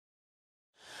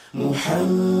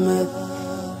محمد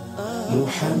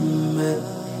محمد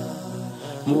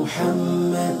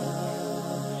محمد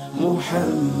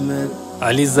محمد.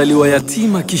 Alizaliwa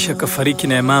yatima kisha kafariki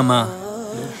na mama.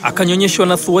 Akanyonyeshwa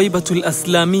na Thuweybatul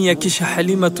Aslamiyah kisha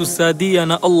Haliimatu Saadiyah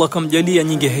na Allah kamjalia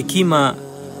nyingi hekima.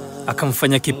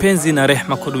 Akamfanya kipenzi na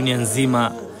rehma kwa dunia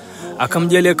nzima.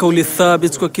 Akamjalia kauli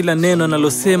thabit kwa kila neno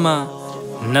analosema.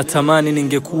 Natamani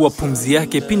ningekuwa pumzi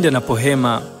yake pinde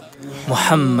anapohema.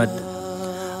 Muhammad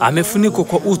amefunikwa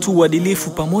kwa utu, uadilifu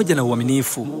pamoja na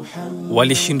uaminifu.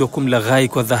 Walishindwa kumlaghai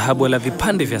kwa dhahabu wala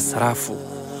vipande vya sarafu.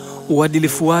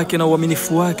 Uadilifu wake na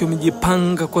uaminifu wake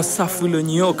umejipanga kwa safu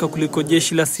iliyonyoka kuliko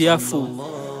jeshi la siafu.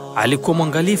 Alikuwa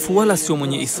mwangalifu wala sio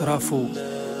mwenye israfu.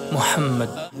 Muhammad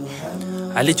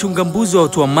alichunga mbuzi wa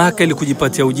watu wa Makkah ili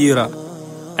kujipatia ujira.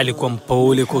 Alikuwa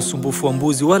mpole kwa usumbufu wa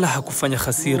mbuzi wala hakufanya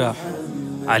hasira.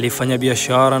 Alifanya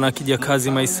biashara na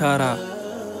kijakazi maisara.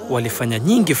 Walifanya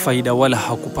nyingi faida wala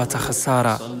hakupata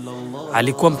hasara.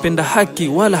 Alikuwa mpenda haki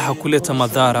wala hakuleta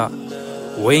madhara.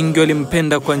 Wengi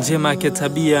walimpenda kwa njema yake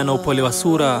tabia na upole wa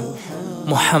sura.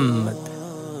 Muhammad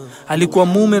alikuwa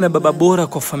mume na baba bora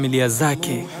kwa familia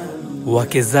zake,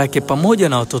 wake zake pamoja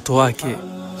na watoto wake,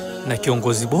 na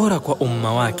kiongozi bora kwa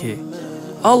umma wake.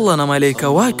 Allah na malaika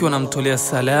wake wanamtolea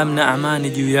salam na amani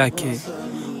juu yake,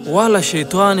 wala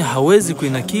shetani hawezi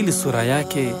kuinakili sura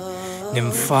yake. Ni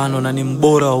mfano na ni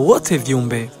mbora wa wote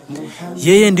viumbe.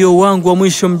 Yeye ndio wangu wa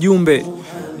mwisho mjumbe.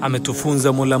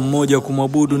 Ametufunza Mola mmoja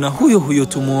kumwabudu na huyo huyo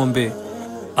tumuombe.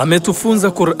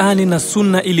 Ametufunza Qur'ani na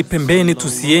Sunna ili pembeni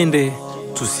tusiende,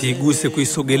 tusiiguse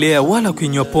kuisogelea wala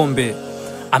kuinywa pombe.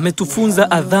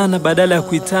 Ametufunza adhana badala ya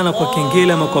kuitana kwa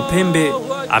kengele ama kwa pembe.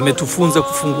 Ametufunza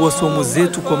kufungua somo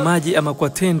zetu kwa maji ama kwa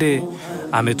tende.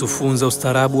 Ametufunza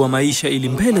ustaarabu wa maisha ili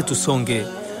mbele tusonge.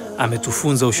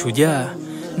 Ametufunza ushujaa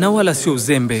na wala sio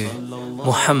uzembe.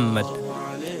 Muhammad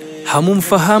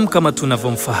hamumfahamu kama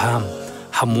tunavyomfahamu.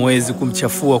 Hamwezi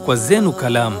kumchafua kwa zenu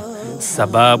kalamu,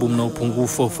 sababu mna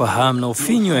upungufu wa ufahamu na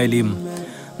ufinyu wa elimu.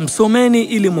 Msomeni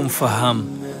ili mumfahamu,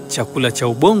 chakula cha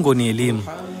ubongo ni elimu.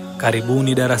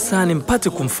 Karibuni darasani mpate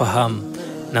kumfahamu,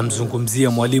 na mzungumzia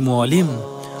mwalimu wa walimu.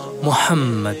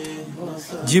 Muhammad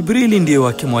Jibrili ndiye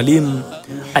wake mwalimu,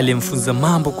 alimfunza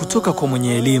mambo kutoka kwa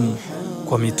mwenye elimu.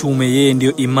 Kwa mitume yeye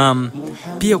ndiyo imam,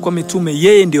 pia kwa mitume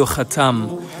yeye ndiyo khatam.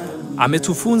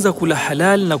 Ametufunza kula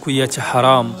halal na kuiacha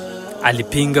haram.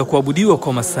 Alipinga kuabudiwa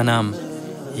kwa masanamu.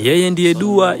 Yeye ndiye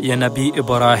dua ya Nabii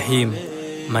Ibrahim.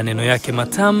 Maneno yake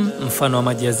matamu mfano wa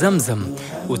maji ya Zamzam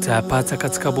utayapata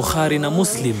katika Bukhari na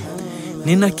Muslim.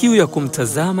 Nina kiu ya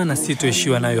kumtazama na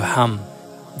sitoishiwa nayo hamu.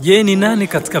 Je, ni nani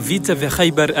katika vita vya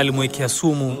Khaibar alimwekea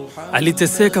sumu?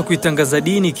 Aliteseka kuitangaza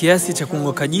dini kiasi cha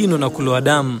kung'oka jino na kuloa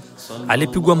damu.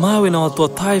 Alipigwa mawe na watu wa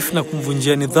Taif na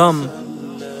kumvunjia nidhamu.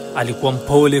 Alikuwa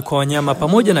mpole kwa wanyama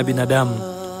pamoja na binadamu.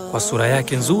 Kwa sura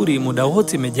yake nzuri muda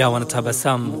wote imejawa na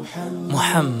tabasamu.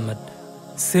 Muhammad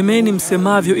semeni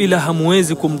msemavyo ila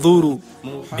hamuwezi kumdhuru.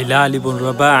 Bilal ibn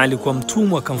Rabah alikuwa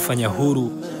mtumwa akamfanya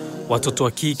huru. Watoto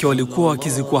wa kike walikuwa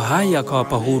wakizikwa hai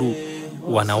akawapa huru.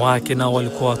 Wanawake nao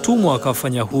walikuwa watumwa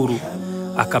akawafanya huru.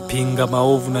 Akapinga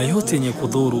maovu na yote yenye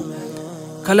kudhuru.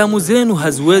 Kalamu zenu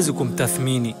haziwezi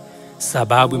kumtathmini,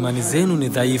 sababu imani zenu ni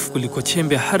dhaifu kuliko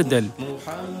chembe hardal.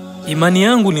 Imani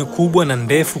yangu ni kubwa na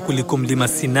ndefu kuliko mlima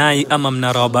Sinai ama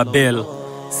mnara wa Babel.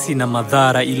 Sina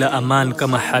madhara ila aman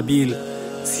kama Habil.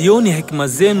 Sioni hekima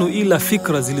zenu ila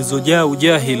fikra zilizojaa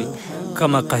ujahil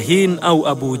kama Qahin au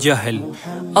Abu Jahl.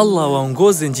 Allah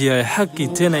waongoze njia ya haki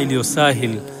tena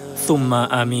iliyosahil.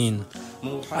 Thumma amin.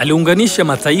 Aliunganisha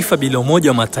mataifa bila umoja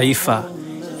wa mataifa.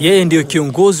 Yeye ndiyo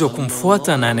kiongozi wa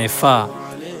kumfuata na anayefaa.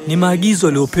 Ni maagizo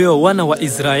aliopewa wana wa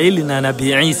Israeli na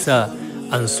Nabii Isa,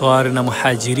 Ansar na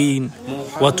Muhajirin,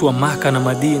 watu wa Makkah na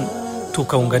Madina.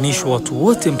 Tukaunganishwa watu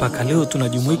wote mpaka leo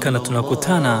tunajumuika na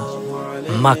tunakutana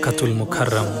Makkatul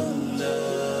Mukarram.